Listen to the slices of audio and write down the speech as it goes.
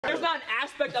There's not an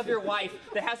aspect of your life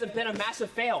that hasn't been a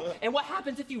massive fail. And what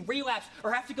happens if you relapse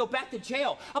or have to go back to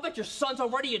jail? I'll bet your son's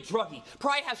already a druggie.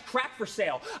 Probably has crack for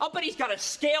sale. I'll bet he's got a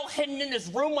scale hidden in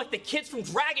his room like the kids from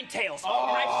Dragon Tales.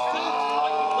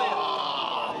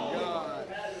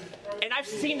 And I've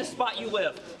seen the spot you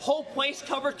live. Whole place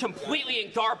covered completely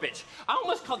in garbage. I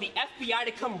almost called the FBI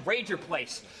to come raid your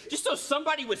place, just so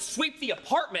somebody would sweep the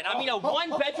apartment. I mean, a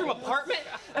one-bedroom apartment?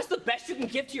 That's the best you can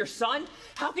give to your son?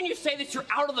 How can you say that you're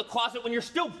out of the closet when you're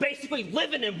still basically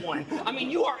living in one? I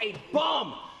mean, you are a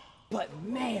bum. But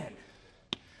man,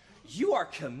 you are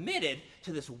committed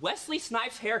to this Wesley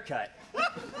Snipes haircut.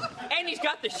 And he's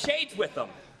got the shades with him.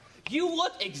 You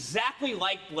look exactly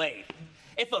like Blade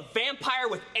if a vampire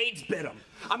with AIDS bit him.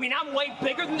 I mean, I'm way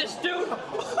bigger than this dude.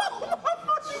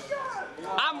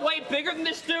 I'm way bigger than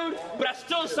this dude, but I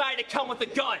still decided to come with a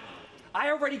gun. I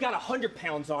already got 100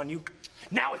 pounds on you.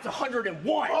 Now it's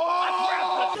 101.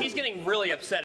 He's getting really upset.